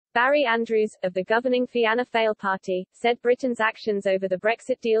Barry Andrews, of the governing Fianna Fáil party, said Britain's actions over the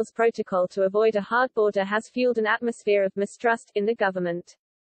Brexit deal's protocol to avoid a hard border has fueled an atmosphere of mistrust in the government.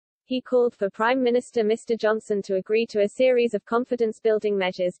 He called for Prime Minister Mr Johnson to agree to a series of confidence-building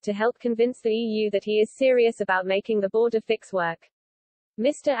measures to help convince the EU that he is serious about making the border fix work.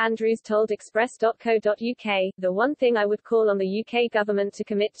 Mr Andrews told Express.co.uk, "The one thing I would call on the UK government to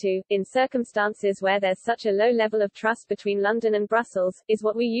commit to, in circumstances where there's such a low level of trust between London and Brussels, is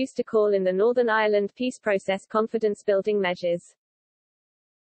what we used to call in the Northern Ireland peace process confidence-building measures."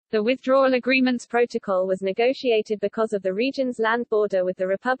 The Withdrawal Agreements Protocol was negotiated because of the region's land border with the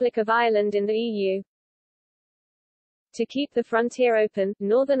Republic of Ireland in the EU. To keep the frontier open,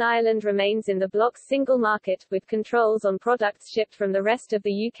 Northern Ireland remains in the bloc's single market, with controls on products shipped from the rest of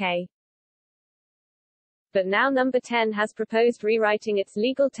the UK. But now Number 10 has proposed rewriting its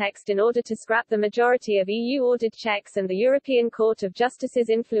legal text in order to scrap the majority of EU-ordered checks and the European Court of Justice's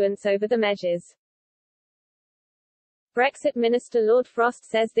influence over the measures. Brexit Minister Lord Frost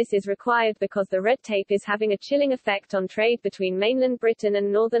says this is required because the red tape is having a chilling effect on trade between mainland Britain and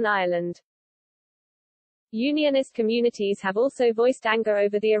Northern Ireland. Unionist communities have also voiced anger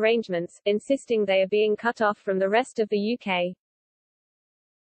over the arrangements, insisting they are being cut off from the rest of the UK.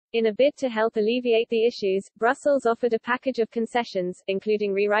 In a bid to help alleviate the issues, Brussels offered a package of concessions,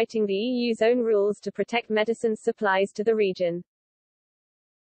 including rewriting the EU's own rules to protect medicines supplies to the region.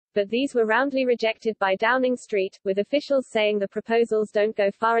 But these were roundly rejected by Downing Street, with officials saying the proposals don't go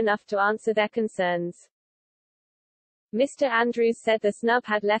far enough to answer their concerns. Mr Andrews said the snub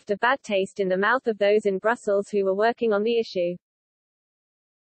had left a bad taste in the mouth of those in Brussels who were working on the issue.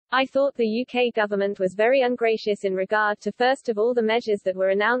 "I thought the UK government was very ungracious in regard to first of all the measures that were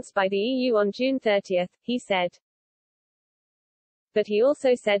announced by the EU on June 30, he said. But he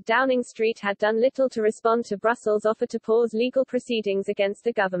also said Downing Street had done little to respond to Brussels' offer to pause legal proceedings against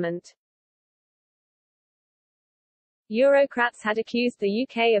the government. Eurocrats had accused the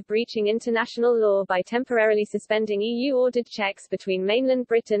UK of breaching international law by temporarily suspending EU-ordered checks between mainland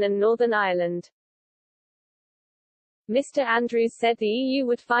Britain and Northern Ireland. Mr Andrews said the EU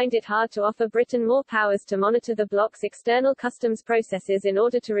would find it hard to offer Britain more powers to monitor the bloc's external customs processes in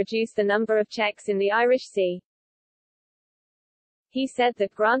order to reduce the number of checks in the Irish Sea. He said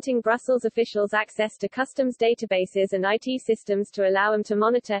that granting Brussels officials access to customs databases and IT systems to allow them to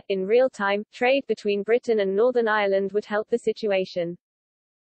monitor, in real time, trade between Britain and Northern Ireland would help the situation.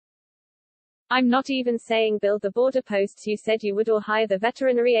 "I'm not even saying build the border posts you said you would or hire the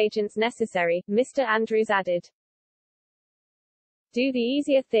veterinary agents necessary," Mr Andrews added. "Do the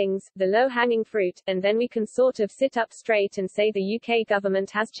easier things, the low-hanging fruit, and then we can sort of sit up straight and say the UK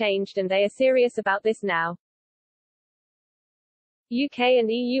government has changed and they are serious about this now." UK and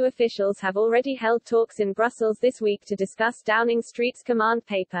EU officials have already held talks in Brussels this week to discuss Downing Street's command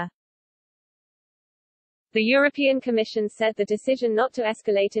paper. The European Commission said the decision not to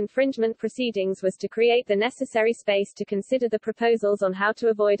escalate infringement proceedings was to create the necessary space to consider the proposals on how to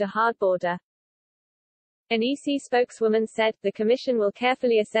avoid a hard border. An EC spokeswoman said, "The Commission will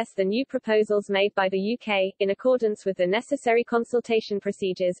carefully assess the new proposals made by the UK, in accordance with the necessary consultation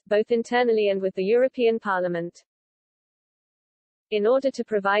procedures, both internally and with the European Parliament. In order to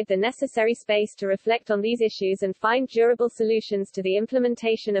provide the necessary space to reflect on these issues and find durable solutions to the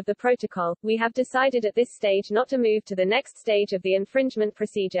implementation of the protocol, we have decided at this stage not to move to the next stage of the infringement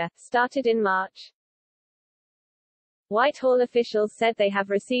procedure, started in March." Whitehall officials said they have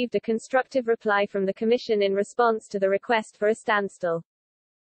received a constructive reply from the Commission in response to the request for a standstill.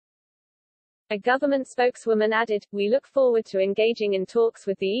 A government spokeswoman added, "We look forward to engaging in talks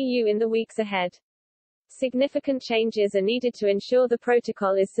with the EU in the weeks ahead. Significant changes are needed to ensure the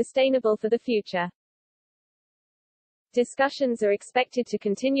protocol is sustainable for the future." Discussions are expected to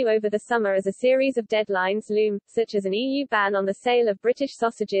continue over the summer as a series of deadlines loom, such as an EU ban on the sale of British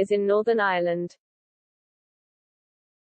sausages in Northern Ireland.